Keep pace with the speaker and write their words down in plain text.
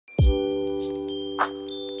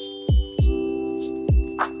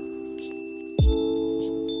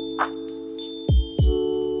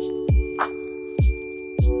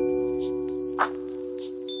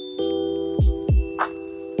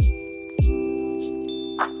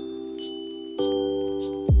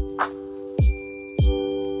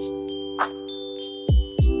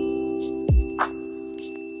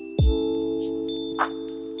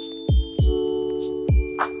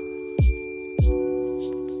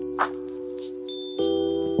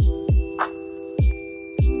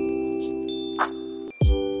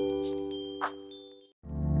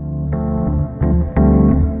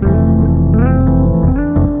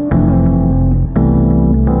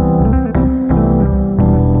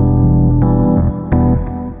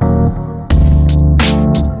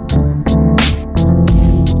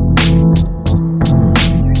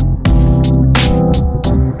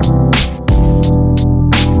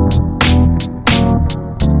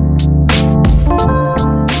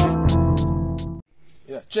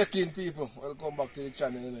Check in, people. Welcome back to the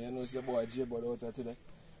channel. You know it's your boy J Bud out here today.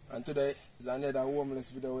 And today is another homeless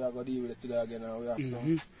video we are going to deal with it today again. And we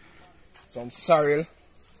have some sorrel,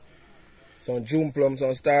 some June plum,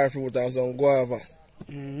 some star fruit, and some guava.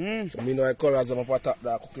 So me know the colors of my top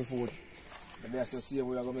that cooking food. But that's the same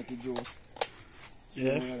way we are going to make it juice.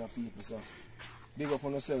 Same way other people. So big up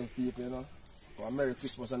on yourself, people, you know. For a Merry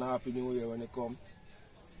Christmas and a Happy New Year when they come.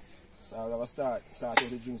 So we're going to start with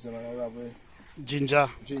the drinks and we have ginger,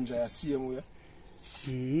 same way.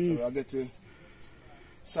 So we'll get to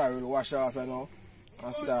sorrel, wash off and all,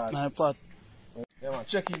 and start. my pot. Yeah man,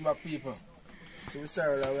 check in back, people. So we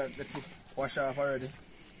sorrel we get to wash off already.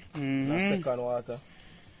 That's second water.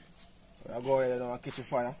 We'll go ahead and catch a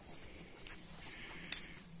fire.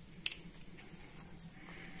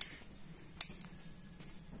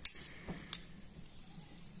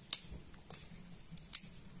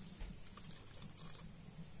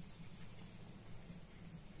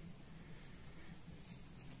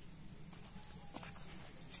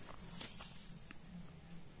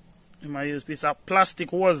 You might use a piece of plastic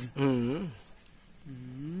hose.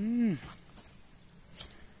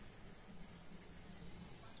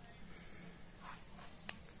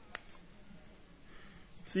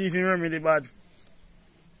 See if you remedy bad.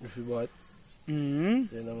 If you bad,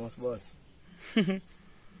 Then I must bad.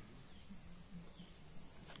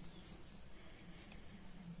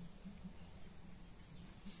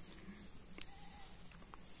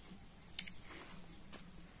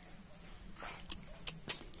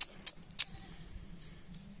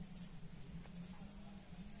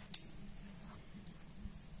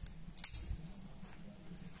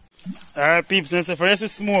 Alright, peeps, so first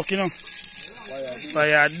is smoke, you know.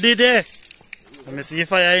 Fire did it. Let me see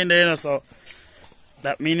fire in there, you know, so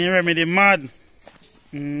that means you remedy mad.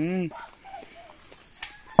 So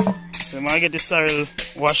I might get the sorrel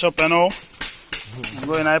wash up, you know.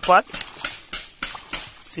 Go in the pot.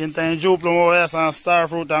 Same time, Joe plum over here, some star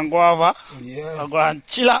fruit and guava. Yeah. I'll go and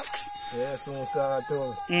chillax. Yeah, so start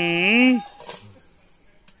too.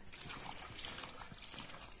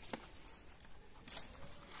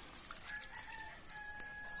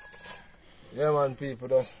 Yeah man, people,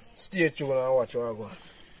 just stay tuned and watch what I go.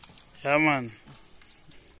 Yeah man.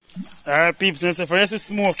 Alright, peeps, so first is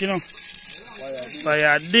smoke, you know.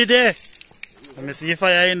 Fire did it. Let me see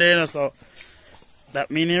fire in there, you know, so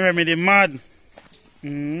that means you remedy mad.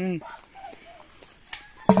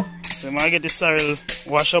 So I might get the sorrel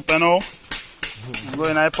wash up, you know. Go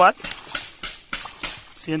in the pot.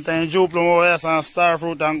 Same time, Joe plum over here, some star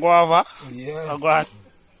fruit and guava. Yeah. I'll go and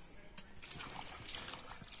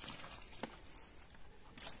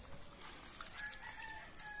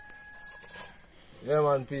Yeah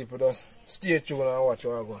man, people, just stay tuned and watch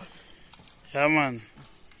what I go. yeah man.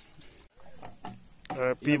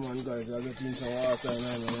 Alright, Yeah peeps. man, guys, we're getting some water and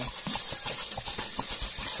all, you know.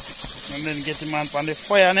 And then get the man on the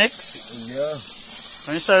fire next. Yeah.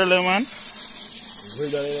 And the sorrel, man.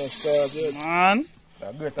 We're going to start it. Man.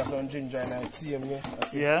 I get some ginger and I see him here.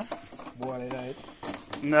 Yeah. Boil it out.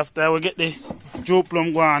 And after we get the Joe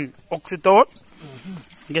plum go and ox it out.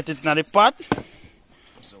 Get it in the pot.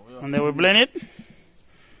 So And then we blend it.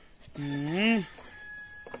 yeah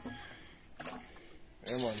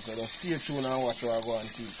man, so just stay tuned and watch what I go and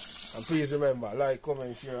keep. And please remember, like,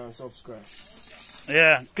 comment, share and subscribe.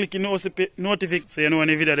 Yeah, click the notification so you know when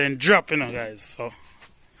the video then drop, you know, guys. So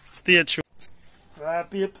stay tuned. Right,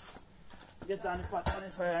 peeps. Get on the pot on the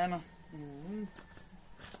fire, you know.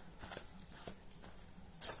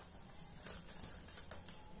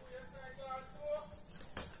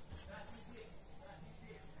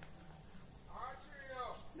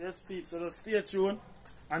 Yes, peeps, so just stay tuned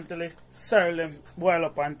until the sorrel them boil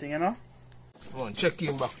up and thing, you know. Come on, check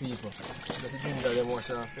in back, people. Let the ginger them wash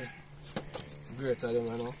off. Greater them,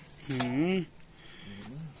 you know.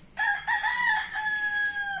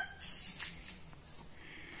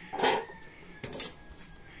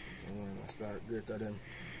 Start greater them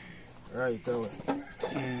right away.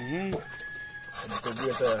 And the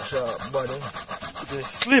greater sharp body. They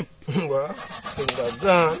slip. Well, things are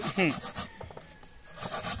gone.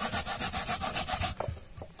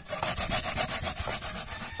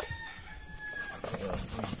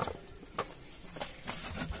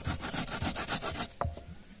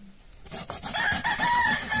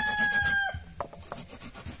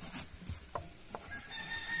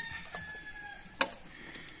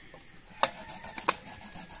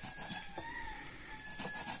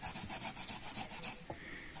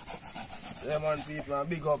 Yeah man, people, and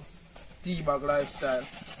big up T-Bag Lifestyle.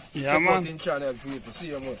 Yeah, check man. out in channel, people. See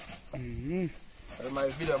you, man. And my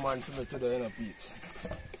video man to me today, you know, peeps.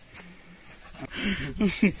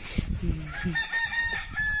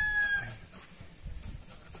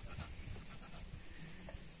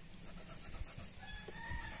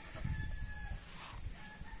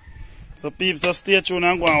 So peeps, just stay tuned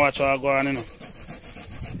and go and watch how I go on, you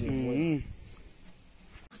know.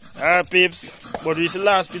 Alright peeps, but this is the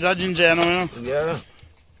last piece of ginger, you know. Yeah.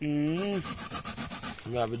 I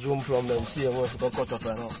have a jump from them, see how much cut up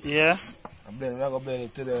right now. Yeah. I'm going to blend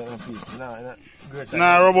it today, peeps.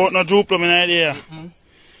 Nah, rub out no juke plum in the idea.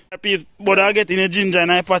 Peeps, but I get in the ginger in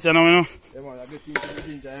the pot, you know. Yeah, man, I get in the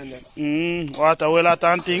ginger in there. Water well at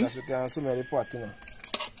and thing. That's because I smell the pot, you know.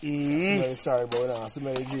 Smell the sorry, but I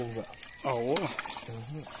smell the ginger. Oh, wow.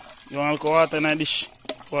 You want to water in the dish?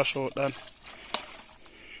 Wash out that.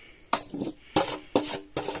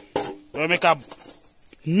 We make a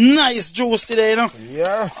nice juice today, you know.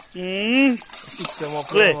 Yeah. Fix them up.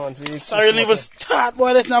 Sorry, never start,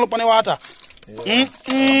 boy. Let's not look on the water.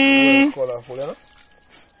 Yeah. Colorful, you know.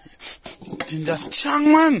 Ginger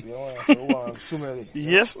chang, man. Yeah, so one sumeri.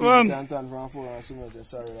 Yes, man. You can't turn from full and sumeri.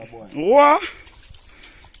 Sorry, that boy. What?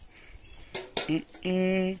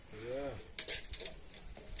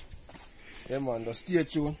 Yeah, man. Just stay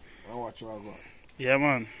tuned and watch what I go. Yeah,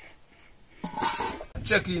 man.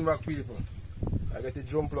 Check in back, people. I get the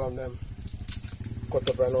drum plum them cut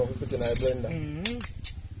up right now, put in a blender. And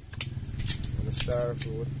the star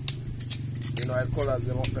fruit. You know, I colors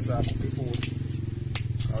them up as I cook the food.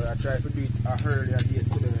 I will try to do it earlier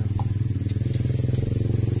date today.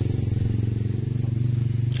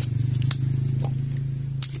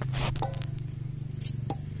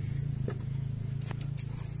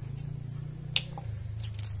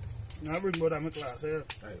 Now bring both of my class here.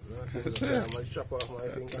 Right, man. I'm going to chop off my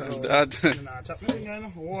finger. Nah, chop my finger, you know.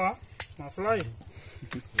 What? My fly. You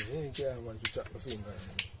don't care how much you chop my finger.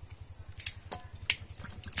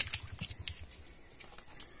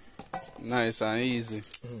 Nice and easy.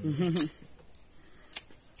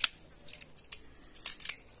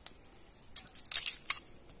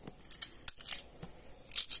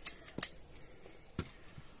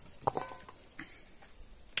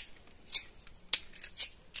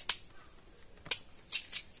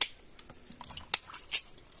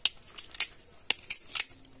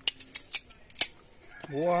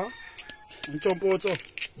 What? I'm jump out so.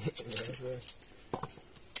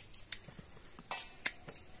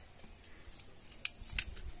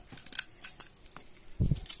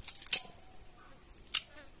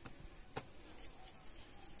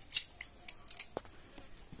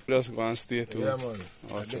 Just go and stay too. Yeah, man.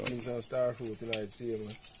 I'm Watch getting out. some star fruit tonight, see you,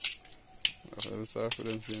 man. I'll start for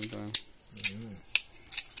them same time.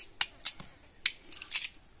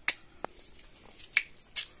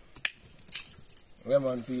 Yeah,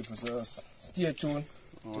 man, people, so stay tuned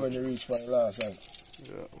when you reach my last side.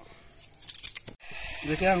 Yeah.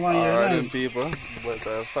 You can't go on here, Alright then nice. people, but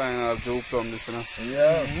I final joke plum this, you know.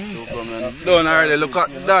 Yeah. Joke plum and done already, look at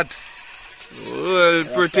that. Well,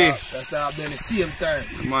 pretty. That's the at the same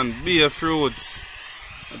time. Man, beer fruits.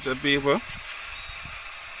 That's the people.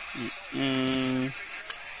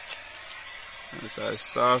 It's a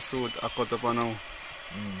star fruit I cut up on now.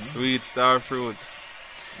 Sweet star fruit.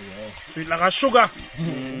 Yeah. Sweet like a sugar.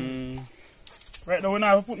 Right now we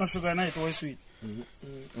never put no sugar in it, it's always sweet.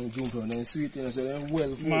 And jump on them sweet, you know, so they're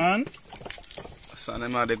well full. Man. So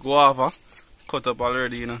them are the guava. Cut up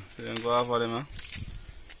already, you know. So them guava them, huh?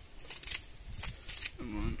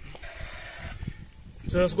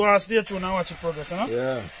 So let's go and stay tuned and watch the progress, you know?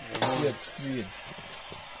 Yeah. See it screen.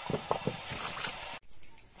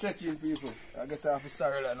 Check in, people. I get off the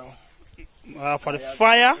sorrel now. For the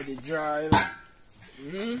fire. For the dry,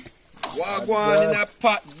 you know. Walk one in that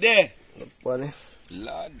pot there. Funny.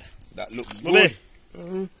 Lord, that look Good.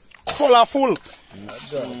 good. Colorful.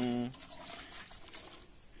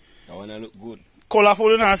 That one look good.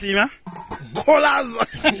 Colorful, you know, see me? Colors.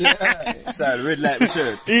 It's a red like my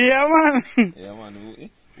shirt. Yeah, man. Yeah, man.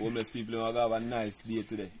 Homeless people are going to have a nice day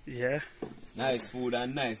today. Yeah. Nice food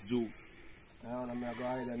and nice juice. Now I'm going to go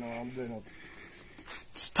ahead now. I'm doing up.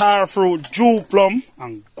 Star fruit, juke plum,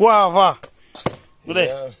 and guava. Good day.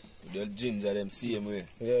 Yeah. The ginger them same way.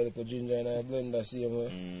 Yeah, the ginger and I blend the same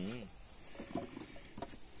way.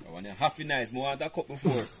 I want a half nice. More want a cup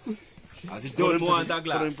before. As it done, more want a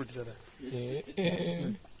glass. Yeah.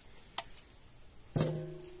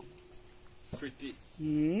 Pretty.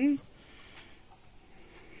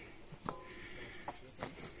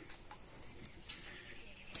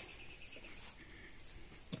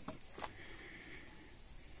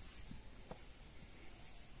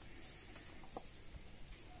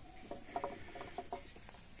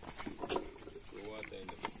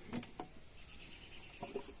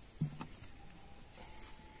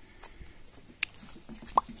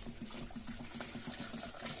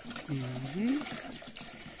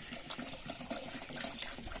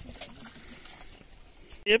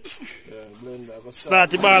 Hips. Yeah, blender. Go Start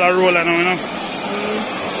the ball a roller now, you know.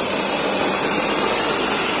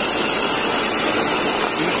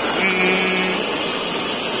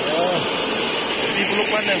 People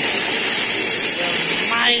look at them. They're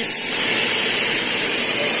nice.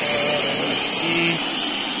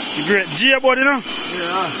 Great G about it, you know?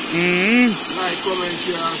 Yeah. Like, comment,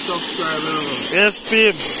 share, and subscribe. Yes,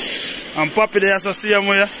 peeps. And Poppy there, so see him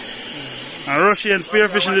here. And Rushy and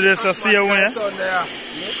Spearfishing there, so see him here.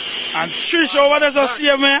 And Trish over there, so see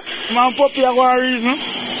him here. Man, Poppy, I got a reason.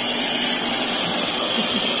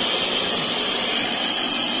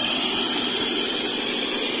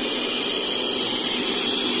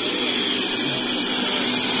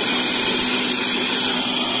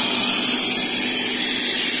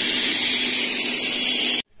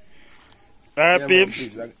 Alright, peeps.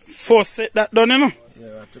 First set that done, you know?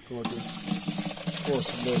 Yeah, I took out the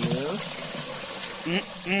first done, yeah.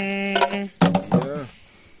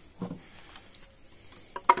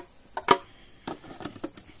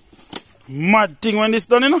 Mad thing when this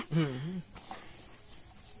done, you know?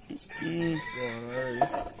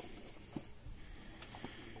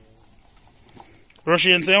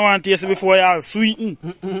 Russians say you want to taste it before you all sweeten.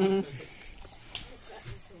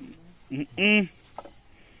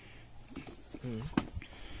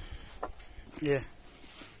 Yeah.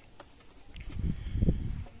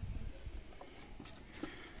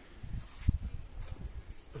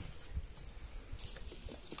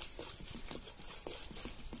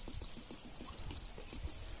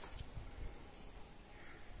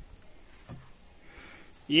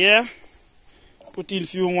 Yeah. Put in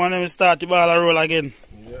few more and we start the ball a roll again.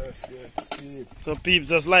 Yes, yes, speed. So peeps,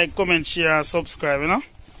 just like, comment, share and subscribe, you know?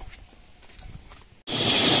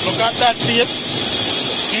 Look at that, peeps.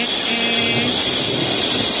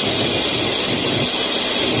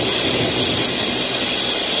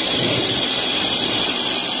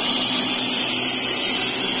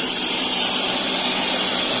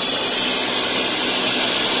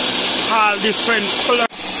 All different colors.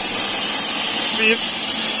 Peeps.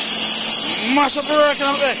 Mash up the work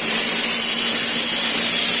up there.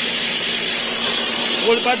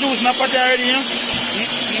 Whole heap of juice in the pot already, you know?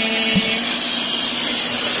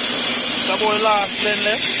 It's about the last blend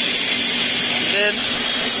left. And then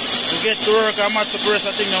we get to work and match up the rest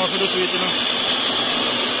of the thing now for the sweet, you know?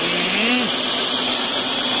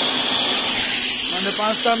 And the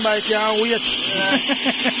pan standby can't wait.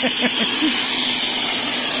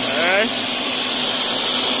 Alright.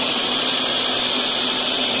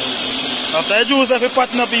 After the juice, if you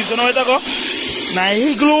pattern up, you know where to go? Now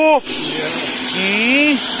he glow.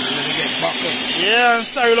 Yeah. Yeah, and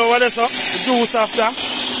sorry over there, so the juice after.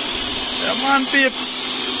 Yeah, man,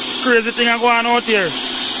 peeps. Crazy thing going out here.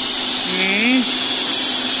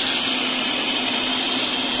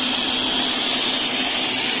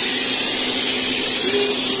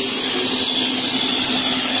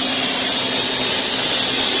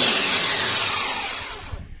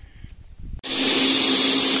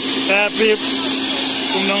 Yeah, peeps.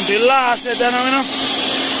 Come down to the last set now, you know.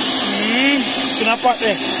 In a pot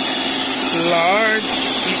there. Lord.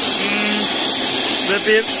 The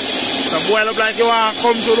peeps. The boil up like you want to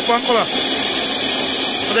come to the pan color.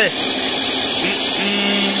 There.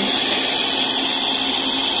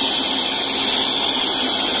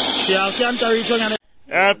 See how can't reach on.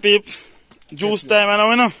 Yeah, peeps. Juice time now,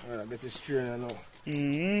 you know. Alright, get this strainer now.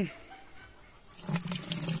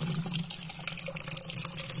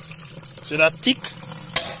 See that thick?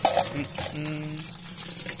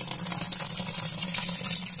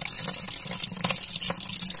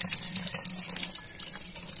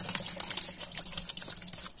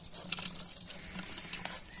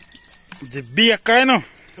 The baker, you know?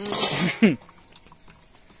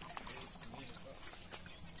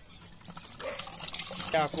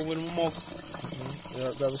 Yeah, come with the mug.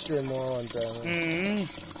 Yeah, grab a strain more one time.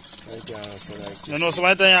 You know,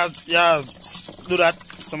 sometimes you do that.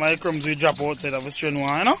 Some of the crumbs we drop outside of a strain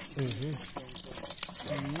one, you know?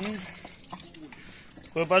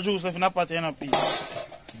 Go for juice if you not pat in a piece.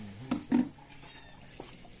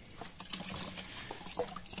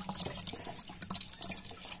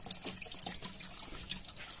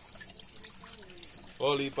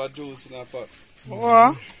 Whole heap of juice in a pot.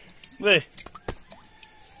 What? There.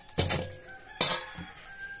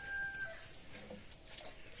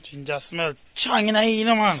 Ginger smell chang in here, you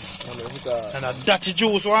know, man. And a dirty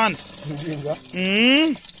juice one. Ginger?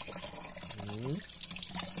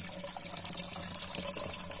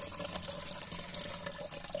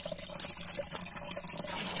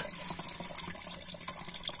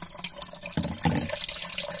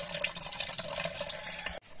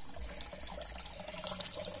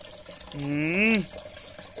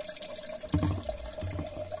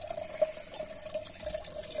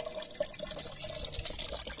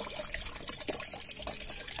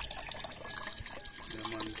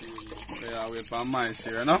 gotta wait for mice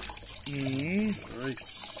here, no? Rich.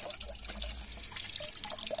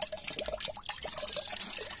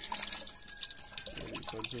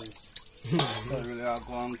 So really I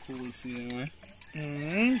go on cool seeing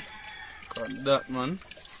me. Cut that, man.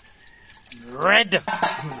 Red.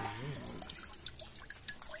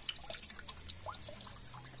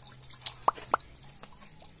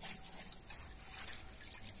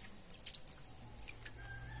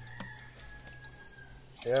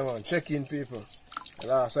 Yeah man, check in people.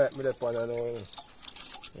 Last night me left on now, you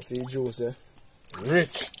see juice eh?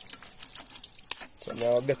 Rich. So now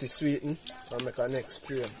I'll get it sweetened and make a next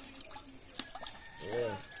strain.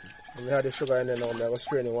 Yeah. When we have the sugar in there now, I'm going to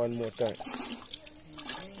strain it one more time.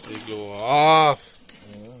 They go off.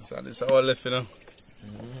 So this is all left, you know.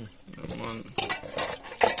 Yeah, man.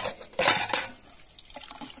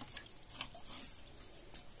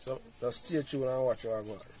 So just stay tuned and watch how I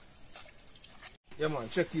go. Yeah man,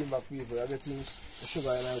 check in back people. You're getting the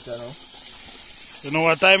sugar in there now. You know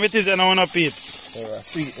what time it is and I want to peeps? Yeah,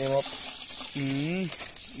 sweeten him up.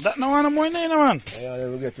 That no one more in there, man. Yeah,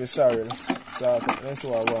 then we get to sorrel. So that's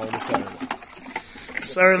what I want with the sorrel.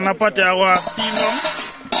 Sorrel na pati I want steam down.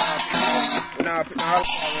 We don't put no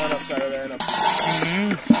alcohol in the sorrel. We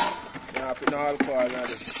don't put no alcohol in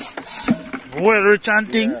this. Well rich and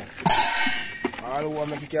thing. Yeah. All the one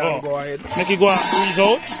make it can go ahead. Make it go and freeze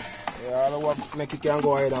out. Yeah, all the one make it can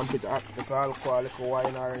go ahead and put alcohol, little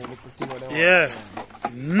wine or anything with them. Yeah.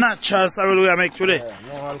 Natural sorrel we are make today. Yeah,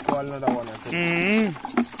 no alcohol in that one.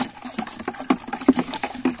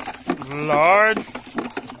 Lord.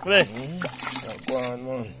 Play. Go on,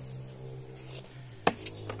 man.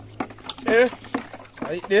 Eh? I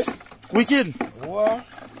eat this? Wicked. What?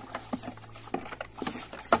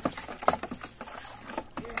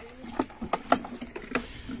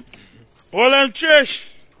 Hold on, Trish.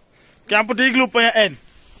 Can't put the glue on your head.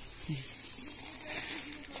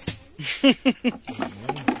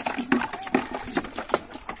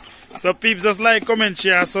 So peeps, just like, comment,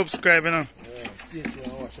 share, and subscribe, you know. Yeah, stay tuned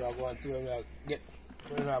and watch what I go on to and get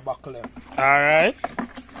my buckle them. Alright.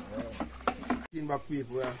 In back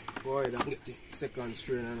people, yeah. Go ahead and get the second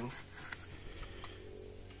strain now.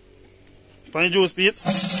 Funny juice, peeps.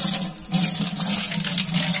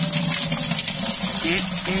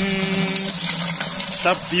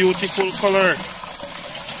 That beautiful color.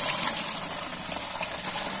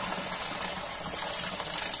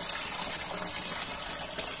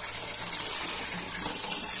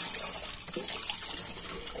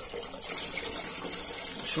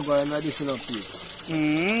 Sugar and this enough peeps.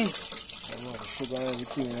 Sugar and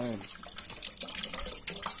everything in.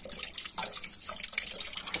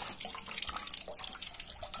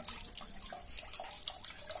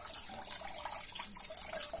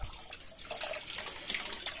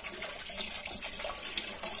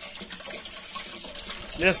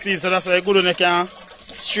 Yes, peeps, so that's why you good when you can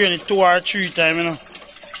strain it 2 or 3 times, you know.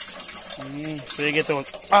 So you get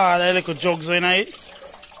out all the little jugs in it.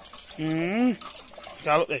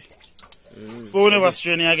 Look there. So we never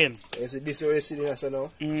strain it again. You see this what you see there so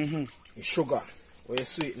now? It's sugar. When you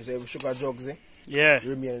sweeten, so sugar jugs, Yeah.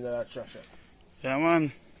 remain in that trash. Yeah,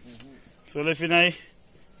 man. So left in the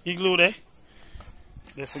igloo there.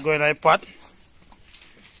 Let's go in the pot.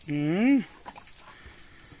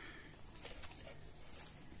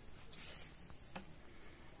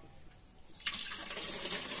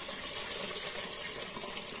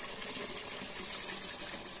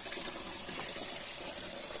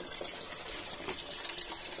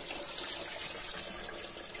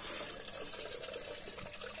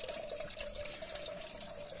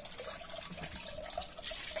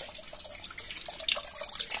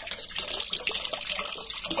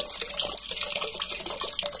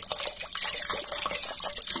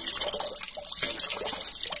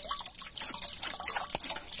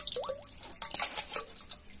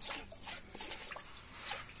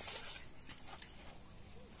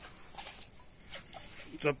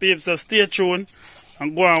 So peeps, so stay tuned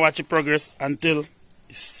and go and watch the progress until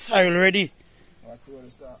it's sorrel ready.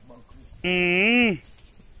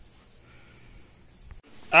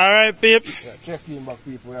 Alright peeps. Yeah, check in back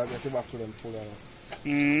people, I'll get the back to them full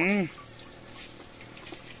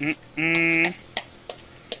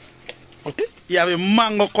Okay. You have a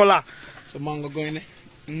mango color. So mango going there?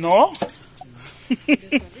 No?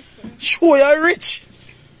 Sure you're rich.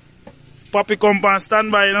 Papi come and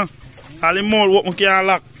stand by, you know. All the more what we can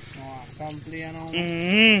lock. Some play now.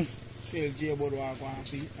 Hey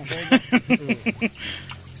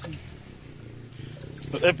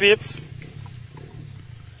peeps.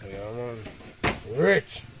 Yeah man.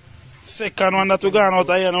 Rich. Second one that we gone out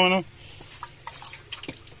of here now, you know.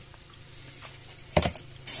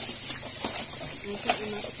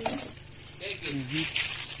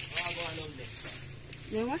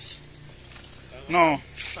 No.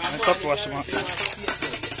 I top wash man.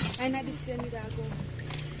 I not the same with that go.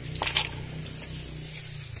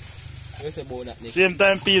 What's about that, Nick? Same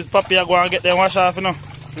time, peas, Papi, I go and get them wash off, you know.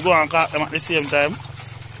 We go and cut them at the same time.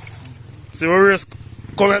 See, we risk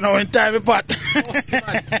coming now in time, pot.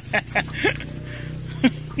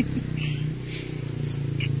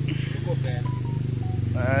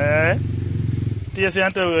 Alright. Taste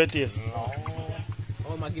and tell you it tastes.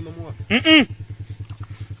 Oh, man, give me more. Eh.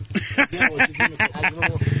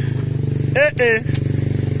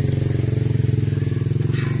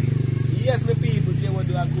 Yes, my people, they will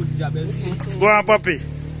do a good job. Go on, Papi.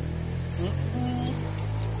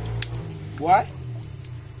 Why?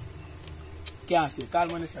 Can't stay.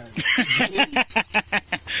 Calm on the side.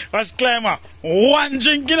 Watch climber. One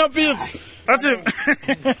drink, you know, peeps. Watch him.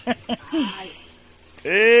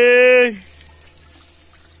 Hey.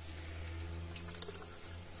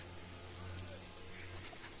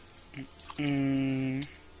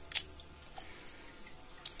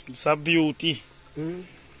 It's a beauty.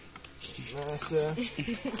 Nice,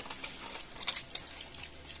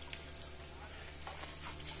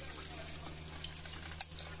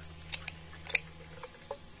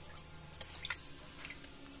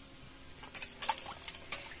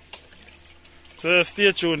 So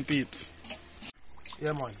stay tuned, peeps.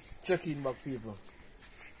 Yeah, man. Check in back, people.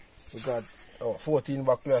 We got 14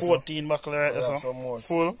 back there. 14 buckle right there, so. so. More.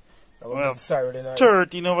 Full. We have sorrel in there.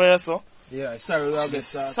 13 over here, so. Yeah, sorrel will get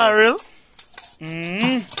started. Sorrel.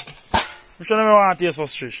 Which one do I want to taste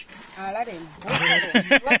first, Trish? All of them.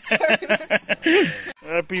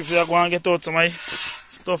 Well, people are going to get out some of my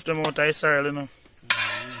stuff them out of the sorrel, you know.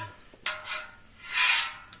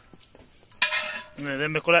 Yeah,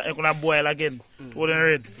 then they could boil again. Put them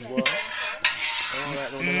red.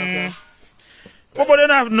 But they don't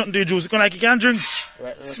have nothing to juice. You can drink.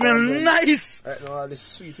 Right, Smell nice. Right now, all this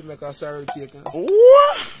sweet to make a sorrel cake. You know?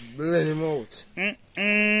 What? Blend him out.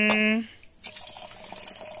 Mm-mm.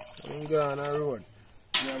 And go on the road.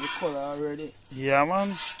 You have the color already. Yeah,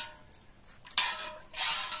 man.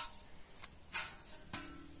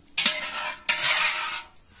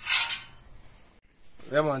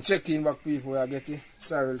 Yeah, man. Check in back, people. I get the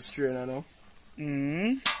sorrel strainer now.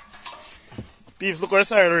 Peeps, look how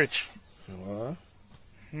sorrel rich. What?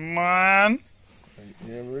 Man.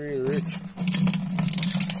 Yeah, really rich.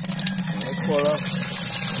 The color.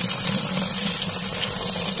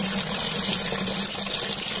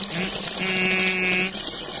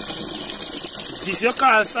 This you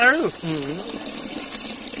call sorrel?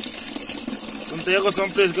 Sometimes you go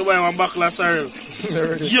someplace to buy one buckle of sorrel.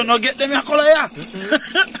 You not get them your color here?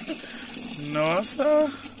 No, sir.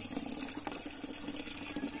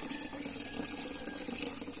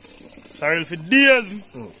 Sorrel for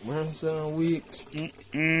days. Months and weeks.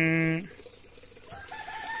 Mm.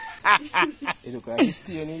 It look like it's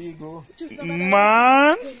still in the go.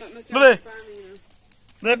 Man. Look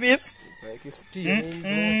there, peeps. Like it's still in the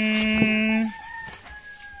go.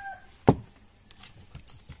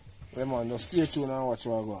 Yeah, man, just stay tuned and watch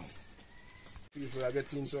what I go. People are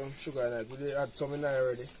getting some sugar in it. We add some in there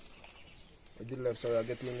already. I did left, so we are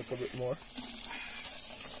getting a little bit more.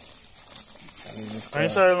 I'm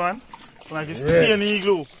sorry, man. Like it's still in the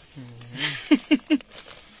glue.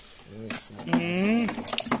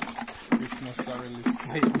 Christmas sorrel is.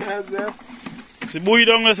 Yes, yeah. See, boy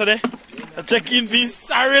down there, today. I check in for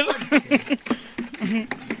sorrel.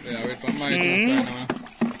 Yeah, wait for my inside now.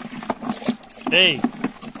 Hey,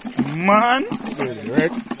 man.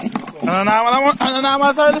 Right? And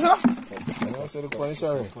I'm sorry, listen. I also look funny,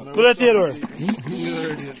 sorry. Put that here, door.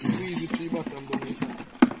 Squeeze the tree bottom down here.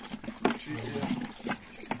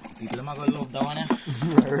 People are going to love that one,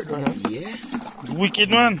 yeah? Wicked,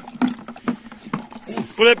 man.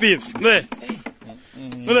 Put that, peeps. Look there.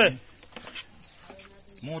 Look there.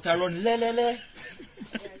 Motor run, le.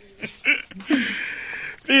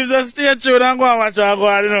 Peeps, just stay tuned and go and watch how I go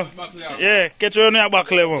on, you know. Yeah, catch you on your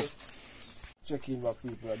back level. Check in back,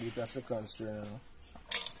 people. I do it a second strain now.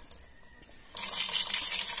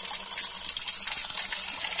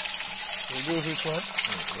 You do this one?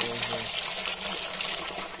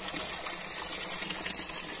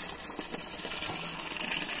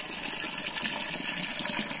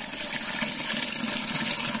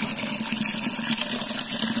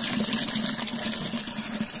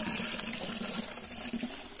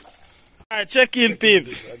 Alright, check in,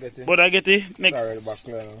 peeps. But I get it next. Sorry, the back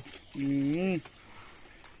clear now.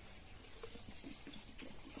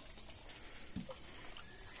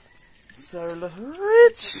 Sorry, that's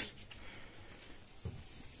rich.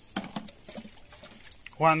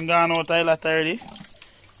 One gone out of that already.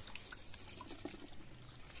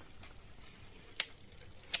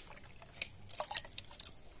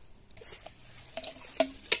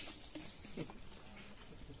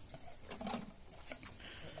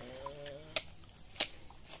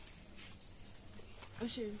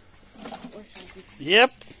 Washing.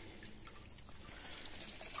 Yep.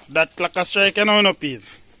 That clock a strike now, no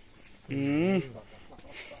peeps.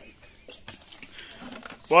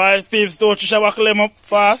 Boy, peeps, don't you shall buckle them up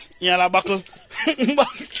fast. You'll buckle.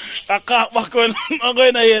 I can't buckle. I'm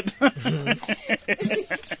going to hit.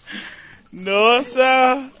 No,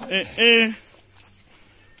 sir.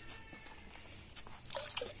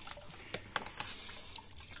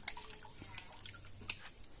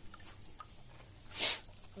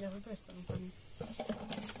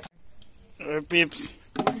 Alright, peeps.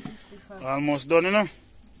 Almost done, you know.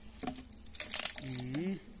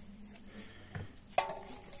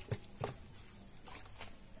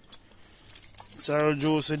 Sorrel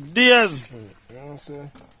juice with Diaz. Yeah,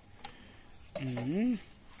 sir. I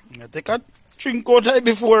take a drink out of it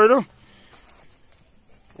before, no?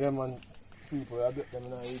 Yeah, man. People, I get them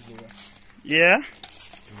in our evening. Yeah?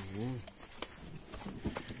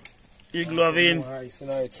 You glove in. Ice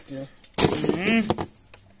tonight still.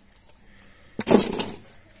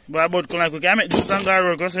 But about come like we can make juice and go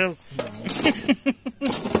work yourself.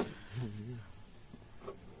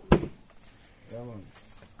 Yeah, man.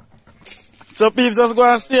 So peeps, just go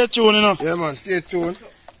and stay tuned, you know. Yeah, man. Stay tuned.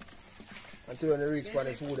 Until when they reach for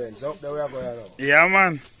the food ends up, there we are going now. Yeah,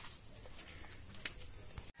 man.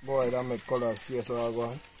 Boy, that make colors stay so I go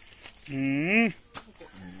on.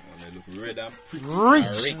 They look red and Rich.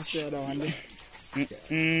 I see that one there.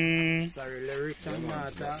 Sorry, lyrics and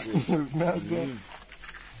matter.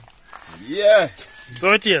 yeah.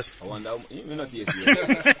 So it is. I wonder, you not taste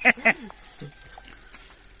it.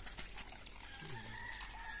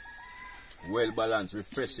 Well balanced,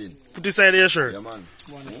 refreshing. Put this side of your shirt. Yeah, man.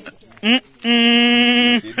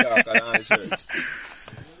 Mm-mm. See darker than the shirt.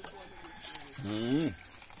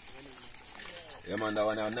 Yeah, man, that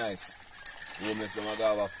one is nice. Homeless, them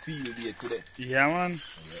have a field day today. Yeah, man.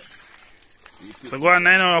 So go on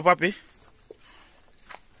 9 hours, papi.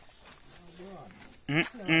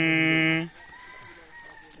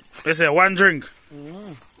 They say one drink.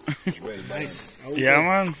 Well, nice. Yeah,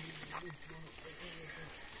 man.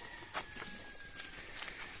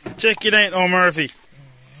 Check it out now, Murphy.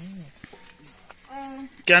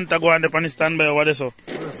 Can't go on the standby over there, so.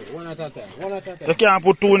 One at a time. One at a time. You can't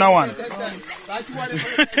put two in one.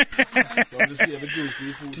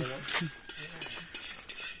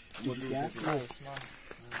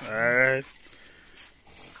 Alright.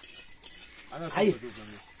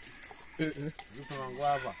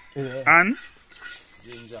 And?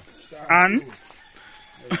 And?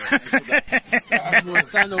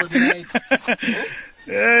 Stand out tonight.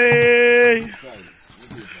 Hey!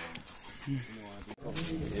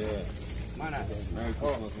 Yeah. Merry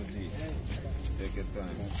Christmas, my G. Take your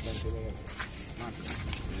time.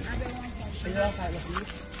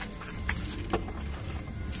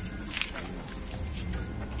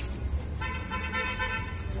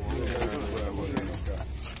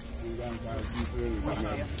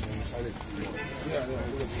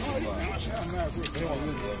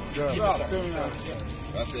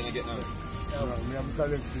 That's it, you get now. I am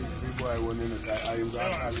collect the boy one in it. I am going to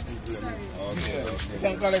call the people. Okay, okay. You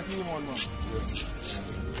can collect you one, man.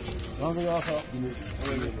 Don't be also.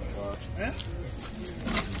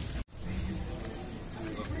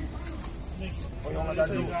 Oh, you want that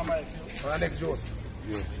juice? Or next juice?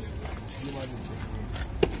 Yeah.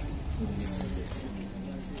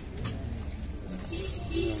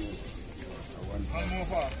 One more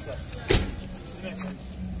far.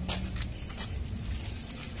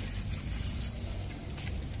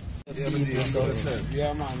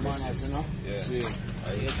 Yeah, man, manners, you know. Yeah. See, I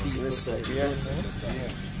hear people say,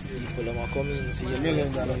 people them are coming, see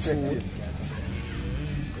millions of food.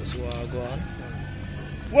 That's why I go on.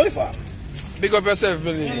 What if I? Big up yourself,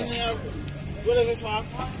 Billy.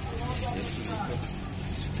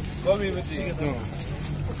 Come in with you. No.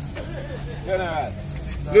 General.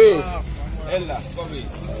 No. Ella, come in. I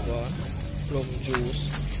go on. Plum juice.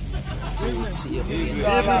 Fruit, see you.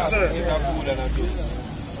 Evening, sir. Get a food and a juice.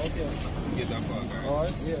 Okay. Get that part,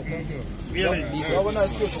 Alright, yeah, thank you. Really? Have a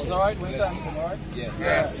nice Christmas, alright? When time come, alright? Yeah.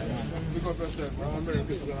 Yeah. Big up yourself, man. I'm very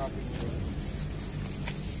good to happy.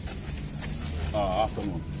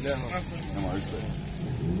 Afternoon. Yeah, man. No more respect.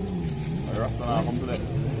 Are you rasta now come today?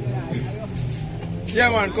 Yeah,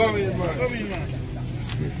 man, come in, man. Come in, man.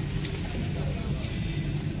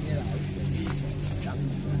 Yeah,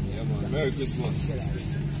 man. Merry Christmas.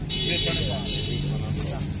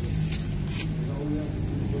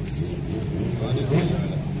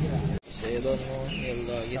 So you don't know,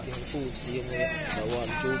 you're getting food, see you make the one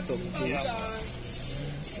plum juice.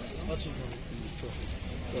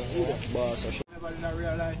 Don't boss or Everybody not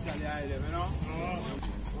realize that they hide them, you know?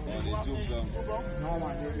 No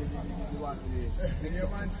man, they want to be.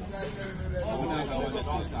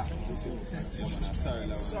 Sorry,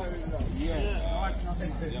 yeah.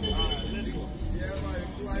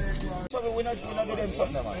 So we not do them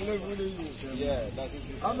something, man. Yeah, that is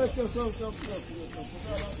it. I'll make you some.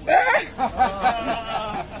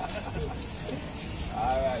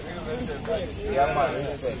 Alright, yeah, man,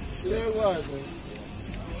 respect.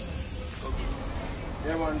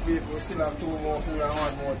 Yeah, man, people still have 2 more food and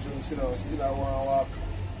 1 more drinks, you know. Still have 1 walk.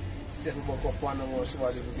 See if we buck up 1 more, see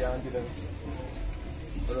what we can give them.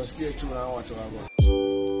 But stay tuned and watch what I go.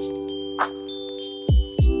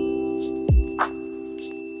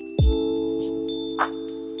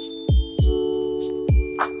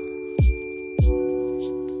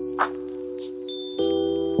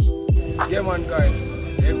 Yeah, man, guys.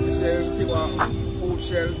 If we say everything about food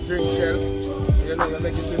shell, drink shell, so you know you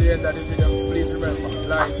make it to the end of the video. Please remember,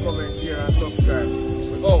 like, comment, share, and subscribe.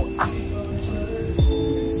 We're out.